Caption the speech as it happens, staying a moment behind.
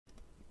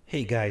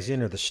Hey guys,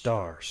 enter the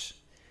stars.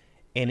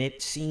 And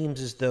it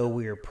seems as though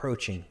we are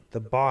approaching the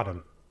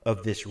bottom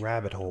of this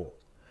rabbit hole,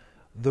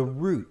 the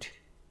root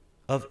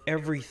of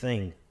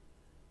everything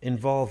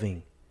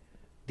involving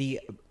the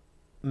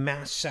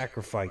mass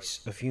sacrifice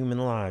of human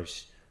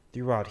lives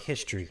throughout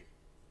history.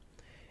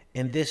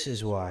 And this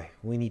is why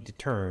we need to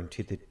turn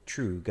to the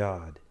true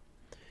God.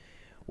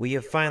 We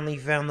have finally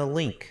found the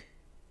link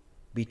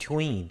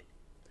between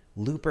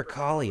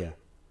Lupercalia,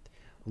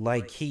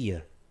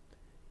 Lycia,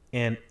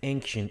 and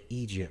ancient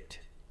Egypt.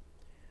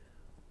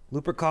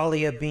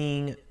 Lupercalia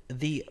being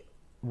the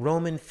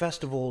Roman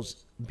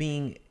festivals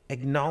being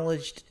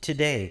acknowledged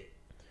today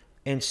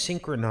and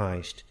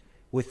synchronized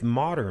with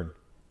modern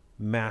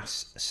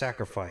mass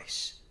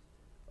sacrifice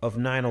of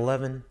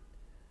 9/11,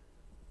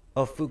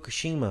 of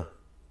Fukushima,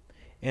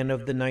 and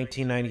of the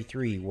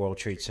 1993 World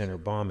Trade Center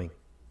bombing.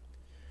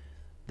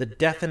 The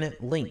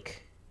definite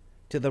link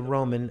to the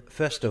Roman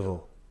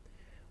festival.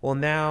 Well,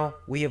 now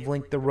we have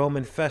linked the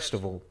Roman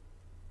festival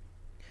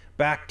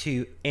back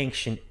to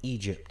ancient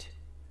Egypt.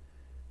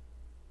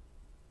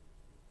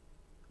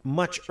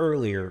 Much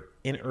earlier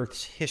in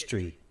Earth's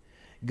history,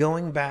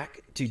 going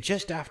back to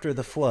just after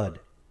the flood,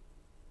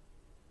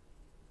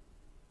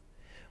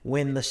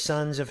 when the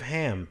sons of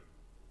Ham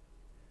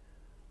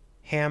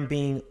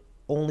being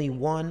only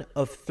one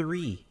of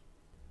three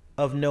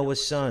of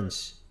Noah's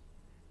sons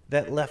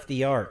that left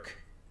the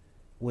ark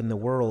when the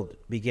world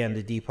began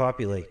to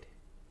depopulate,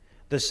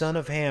 the son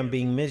of Ham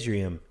being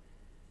Mizraim,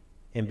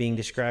 and being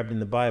described in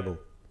the Bible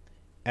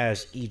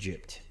as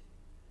Egypt.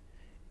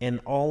 And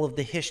all of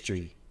the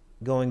history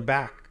going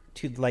back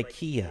to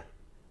Lycia,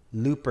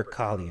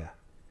 Lupercalia,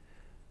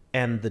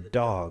 and the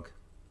dog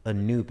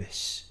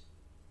Anubis.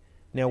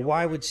 Now,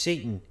 why would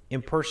Satan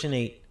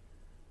impersonate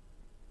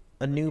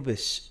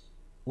Anubis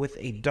with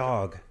a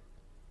dog?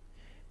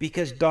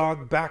 Because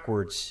dog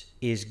backwards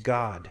is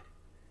God.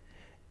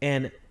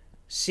 And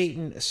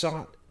Satan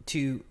sought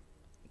to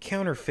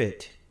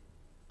counterfeit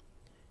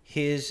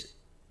his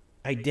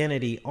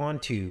identity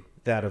onto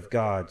that of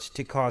God's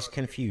to cause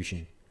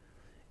confusion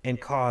and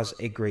cause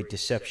a great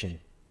deception,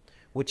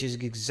 which is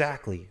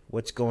exactly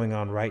what's going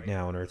on right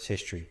now in Earth's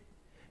history.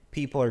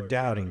 People are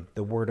doubting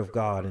the Word of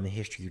God and the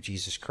history of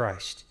Jesus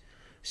Christ,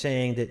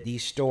 saying that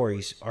these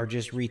stories are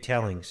just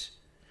retellings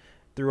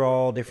through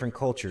all different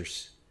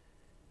cultures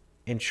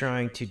and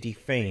trying to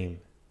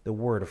defame the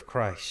Word of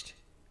Christ.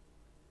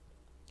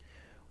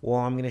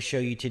 Well, I'm going to show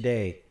you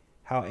today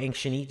how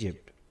ancient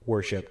Egypt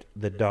worshipped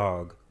the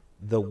dog,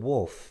 the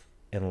wolf,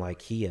 and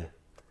Lycia.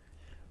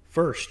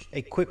 First,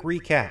 a quick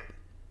recap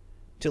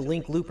to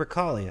link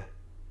Lupercalia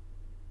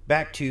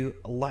back to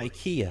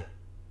Lycia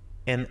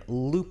and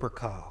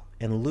Lupercal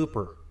and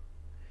Luper,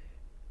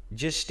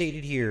 just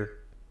stated here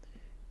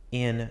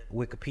in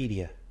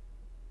Wikipedia.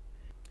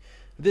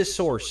 This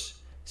source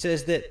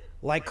says that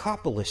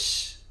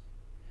Lycopolis,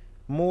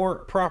 more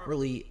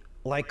properly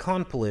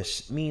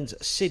Lyconpolis, means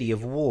city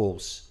of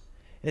wolves.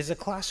 It is a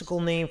classical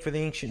name for the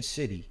ancient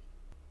city,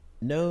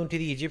 known to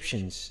the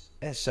Egyptians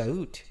as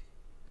Saut,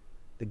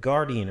 the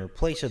guardian or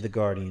place of the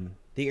guardian.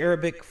 The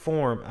Arabic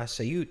form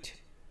Asayut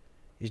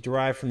is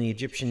derived from the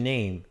Egyptian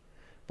name.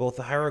 Both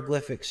the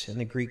hieroglyphics and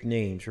the Greek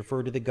names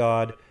refer to the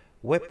god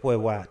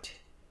Wepwawet,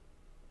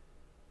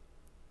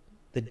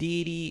 the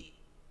deity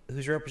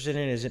who's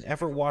represented as an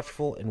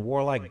ever-watchful and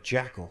warlike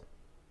jackal.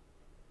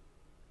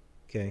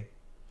 Okay.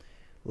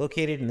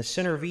 Located in the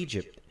center of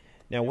Egypt.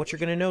 Now, what you're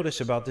going to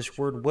notice about this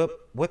word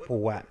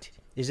Wepwawet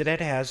is that it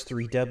has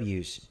three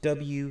W's.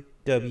 W,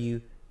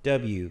 W,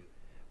 W.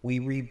 We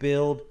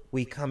rebuild,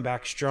 we come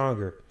back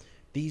stronger.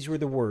 These were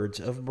the words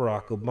of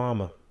Barack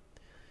Obama.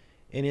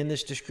 And in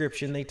this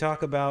description, they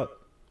talk about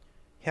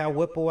how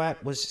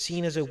Wepwawet was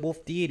seen as a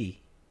wolf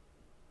deity.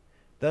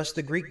 Thus,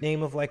 the Greek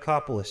name of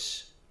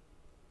Lycopolis,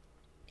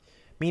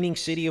 meaning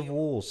city of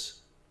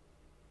wolves.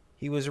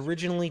 He was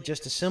originally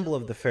just a symbol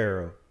of the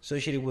pharaoh,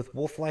 associated with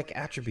wolf-like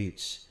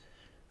attributes,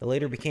 that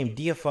later became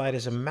deified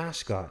as a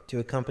mascot to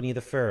accompany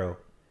the pharaoh.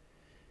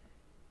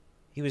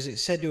 He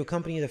was said to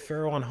accompany the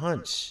pharaoh on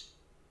hunts,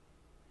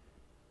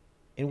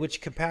 in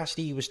which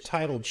capacity he was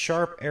titled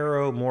Sharp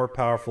Arrow, more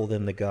powerful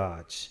than the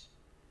gods.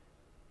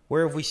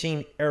 Where have we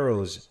seen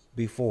arrows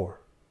before?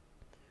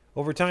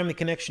 Over time, the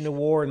connection to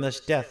war and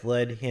thus death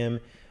led him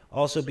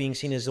also being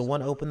seen as the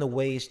one opened the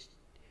ways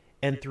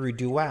and through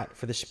duat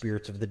for the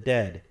spirits of the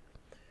dead.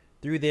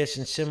 Through this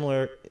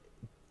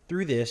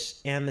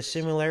and the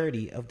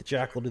similarity of the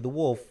jackal to the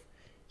wolf,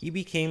 he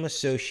became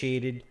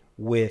associated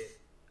with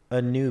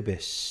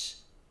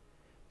Anubis,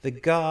 the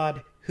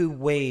god who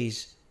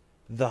weighs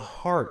the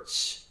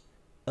hearts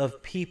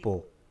of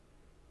people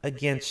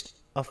against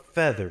a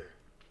feather.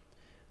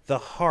 The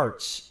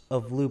hearts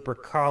of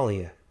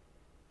Lupercalia,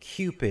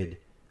 Cupid,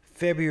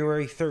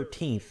 February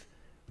 13th,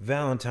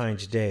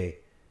 Valentine's Day,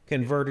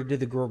 converted to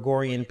the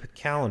Gregorian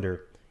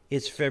calendar,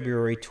 is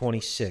February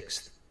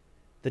 26th,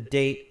 the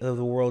date of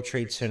the World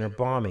Trade Center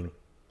bombing.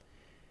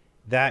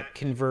 That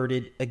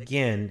converted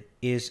again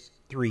is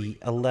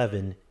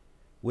 3/11,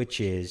 which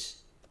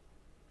is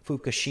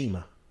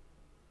Fukushima.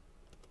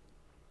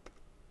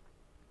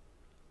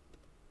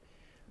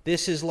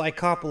 This is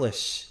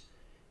Lycopolis.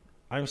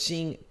 I'm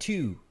seeing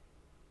two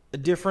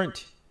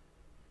different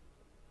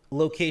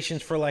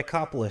locations for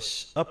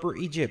Lycopolis. Upper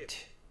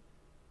Egypt.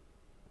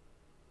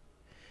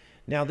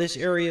 Now, this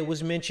area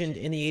was mentioned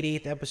in the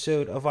 88th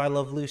episode of I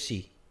Love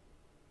Lucy.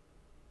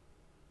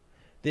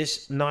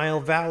 This Nile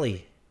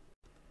Valley,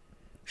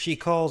 she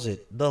calls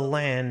it the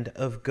land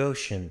of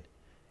Goshen,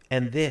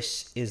 and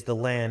this is the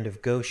land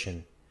of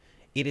Goshen.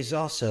 It is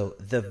also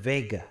the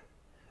Vega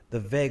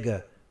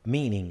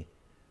meaning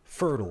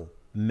fertile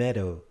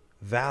meadow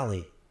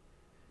valley,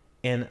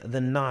 and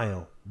the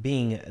Nile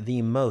being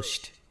the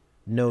most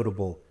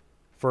notable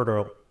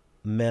fertile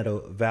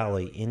meadow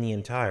valley in the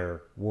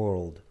entire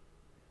world.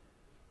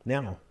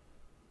 Now,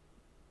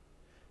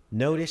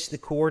 notice the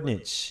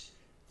coordinates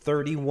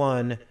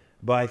 31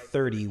 by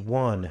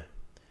 31.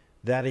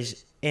 That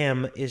is,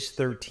 M is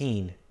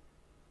 13.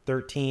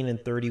 13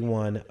 and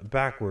 31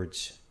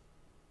 backwards.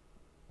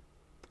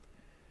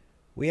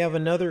 We have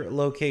another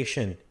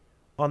location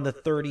on the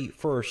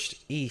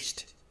 31st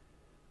east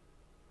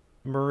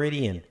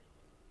meridian,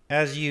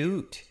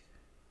 Asyut,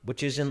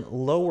 which is in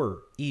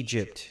Lower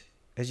Egypt,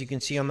 as you can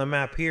see on the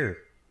map here.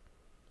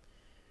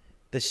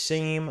 The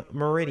same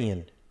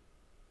meridian.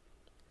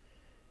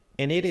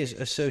 And it is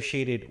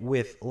associated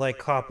with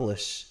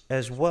Lycopolis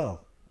as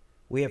well.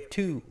 We have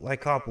two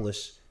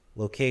Lycopolis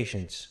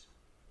locations.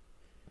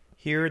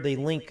 Here they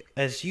link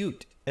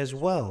Asyut as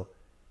well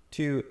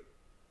to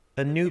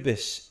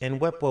Anubis and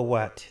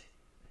Wepwawet.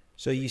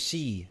 So you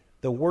see,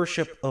 the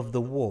worship of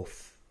the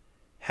wolf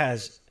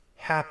has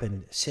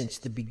happened since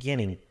the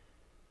beginning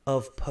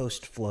of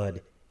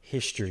post-flood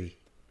history.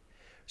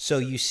 So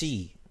you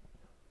see,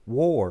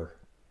 war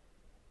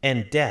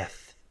and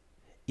death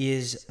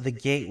is the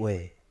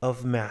gateway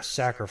of mass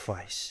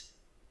sacrifice.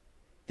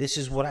 This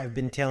is what I've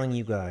been telling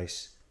you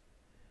guys.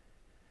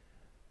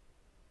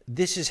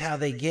 This is how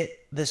they get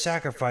the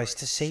sacrifice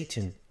to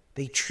Satan.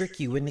 They trick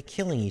you into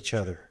killing each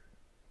other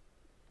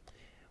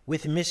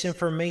with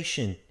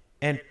misinformation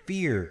and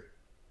fear.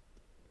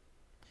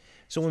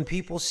 So when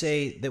people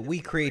say that we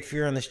create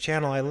fear on this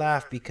channel, I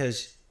laugh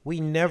because we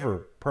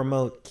never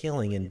promote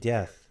killing and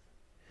death.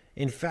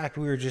 In fact,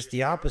 we are just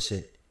the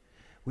opposite.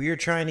 We are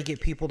trying to get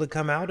people to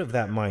come out of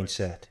that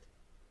mindset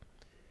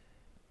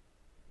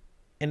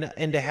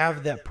and to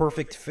have that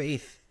perfect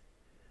faith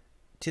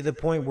to the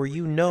point where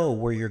you know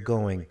where you're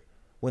going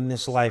when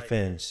this life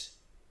ends.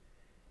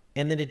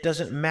 And that it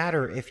doesn't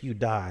matter if you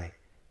die,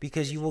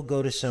 because you will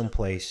go to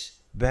someplace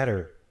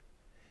better.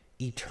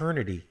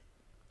 Eternity.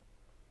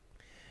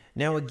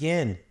 Now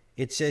again,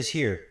 it says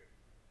here,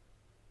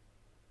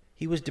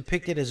 he was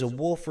depicted as a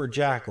wolf or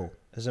jackal,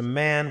 as a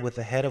man with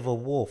the head of a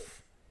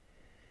wolf.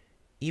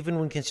 Even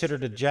when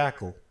considered a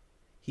jackal,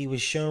 he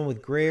was shown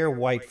with gray or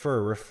white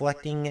fur,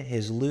 reflecting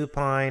his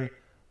lupine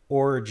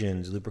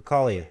origins,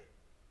 Lupercalia.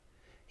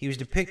 He was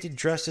depicted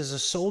dressed as a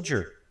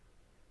soldier,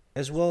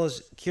 as well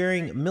as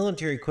carrying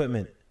military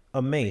equipment,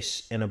 a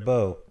mace and a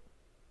bow.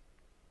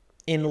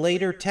 In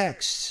later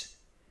texts,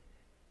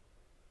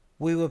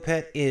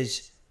 Wepwawet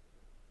is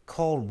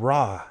called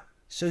Ra,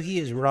 so he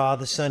is Ra,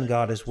 the sun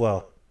god as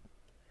well.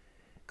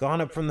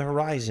 Gone up from the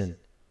horizon,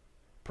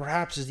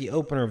 perhaps as the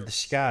opener of the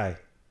sky,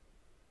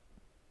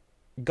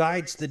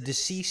 guides the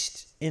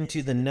deceased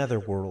into the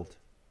netherworld.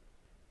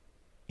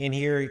 And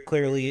here he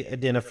clearly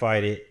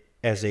identified it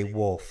as a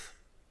wolf.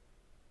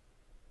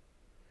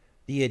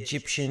 The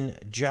Egyptian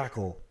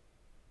jackal.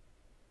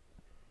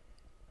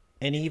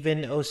 And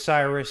even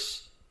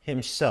Osiris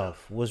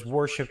himself was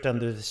worshipped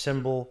under the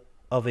symbol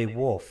of a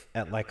wolf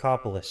at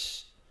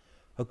Lycopolis.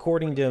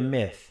 According to a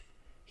myth,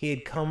 he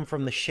had come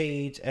from the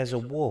shades as a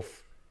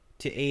wolf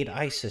to aid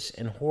Isis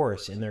and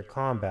Horus in their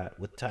combat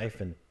with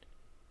Typhon.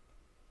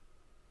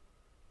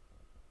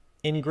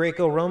 In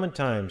Greco-Roman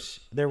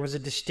times, there was a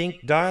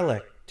distinct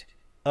dialect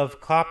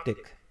of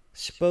Coptic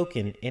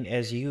spoken in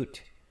Asyut,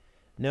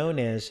 known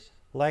as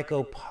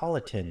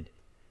Lycopolitan,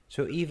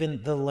 so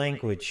even the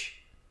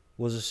language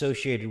was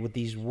associated with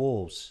these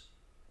wolves.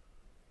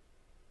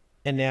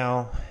 And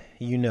now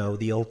you know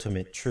the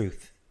ultimate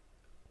truth.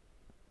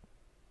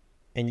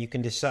 And you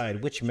can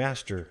decide which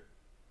master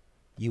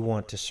you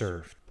want to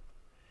serve.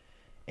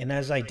 And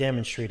as I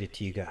demonstrated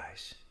to you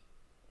guys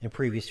in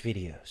previous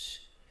videos,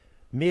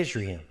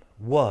 Mizraim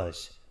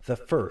was the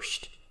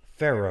first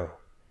pharaoh.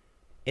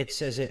 It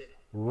says it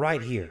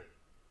right here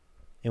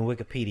in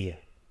Wikipedia.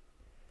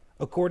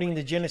 According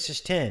to Genesis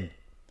 10,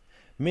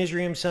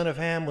 Mizraim, son of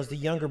Ham, was the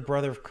younger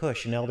brother of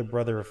Cush and elder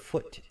brother of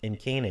Phut in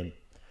Canaan,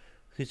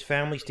 whose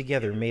families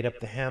together made up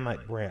the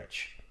Hamite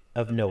branch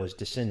of Noah's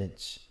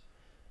descendants.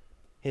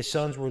 His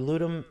sons were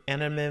Ludim,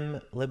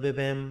 Anamim,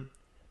 Libibim,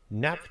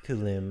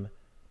 Naphthalim,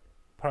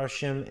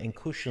 Parshim, and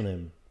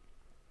Cushalim,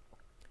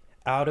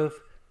 out of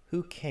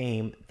who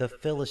came the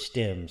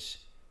Philistines.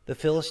 The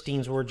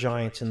Philistines were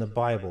giants in the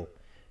Bible.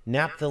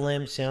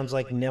 Naphthalim sounds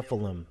like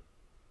Nephilim.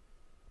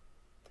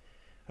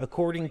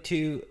 According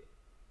to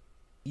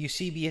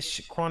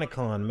Eusebius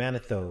Chronicon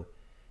Manetho,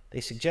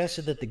 they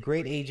suggested that the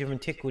great age of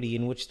antiquity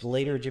in which the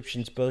later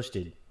Egyptians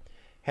boasted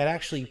had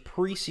actually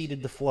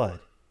preceded the flood,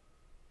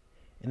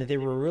 and that they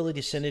were really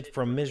descended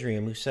from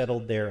Mizraim, who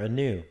settled there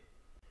anew.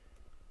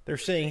 They're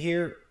saying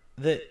here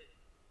that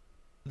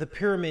the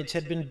pyramids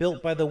had been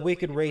built by the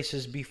wicked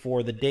races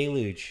before the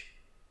deluge,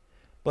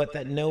 but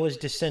that Noah's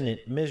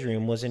descendant,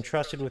 Mizraim, was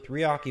entrusted with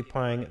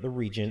reoccupying the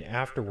region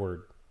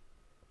afterward.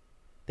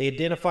 They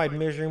identified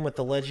Mizraim with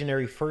the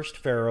legendary first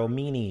pharaoh,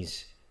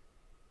 Menes,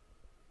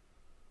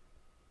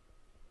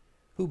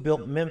 who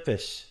built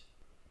Memphis.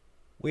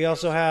 We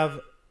also have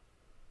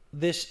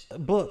this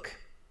book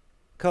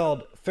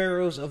called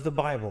Pharaohs of the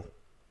Bible,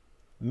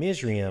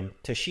 Mizraim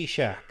to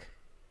Shishak,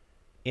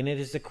 and it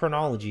is the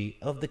chronology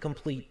of the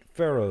complete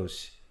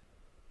pharaohs.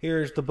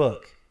 Here's the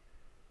book.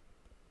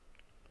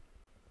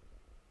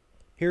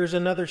 Here's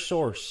another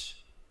source.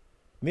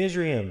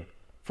 Mizraim,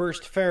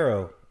 first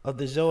pharaoh of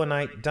the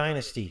Zoanite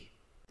dynasty.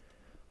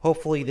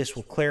 Hopefully this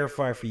will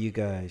clarify for you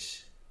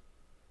guys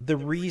the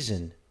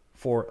reason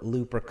for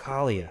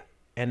Lupercalia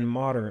and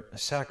modern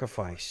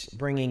sacrifice,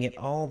 bringing it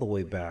all the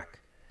way back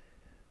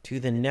to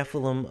the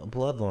Nephilim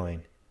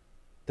bloodline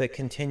that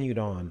continued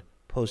on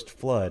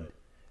post-flood,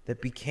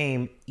 that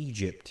became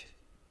Egypt,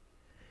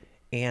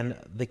 and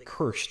the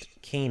cursed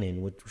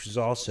Canaan, which was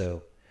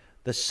also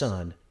the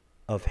son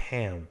of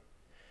Ham.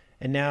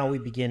 And now we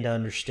begin to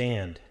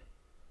understand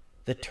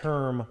the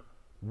term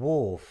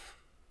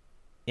wolf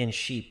in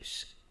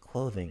sheep's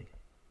clothing.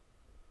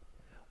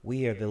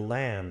 We are the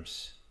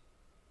lambs.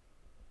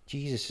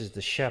 Jesus is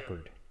the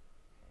shepherd,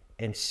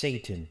 and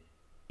Satan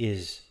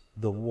is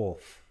the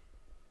wolf.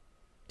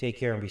 Take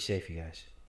care and be safe, you guys.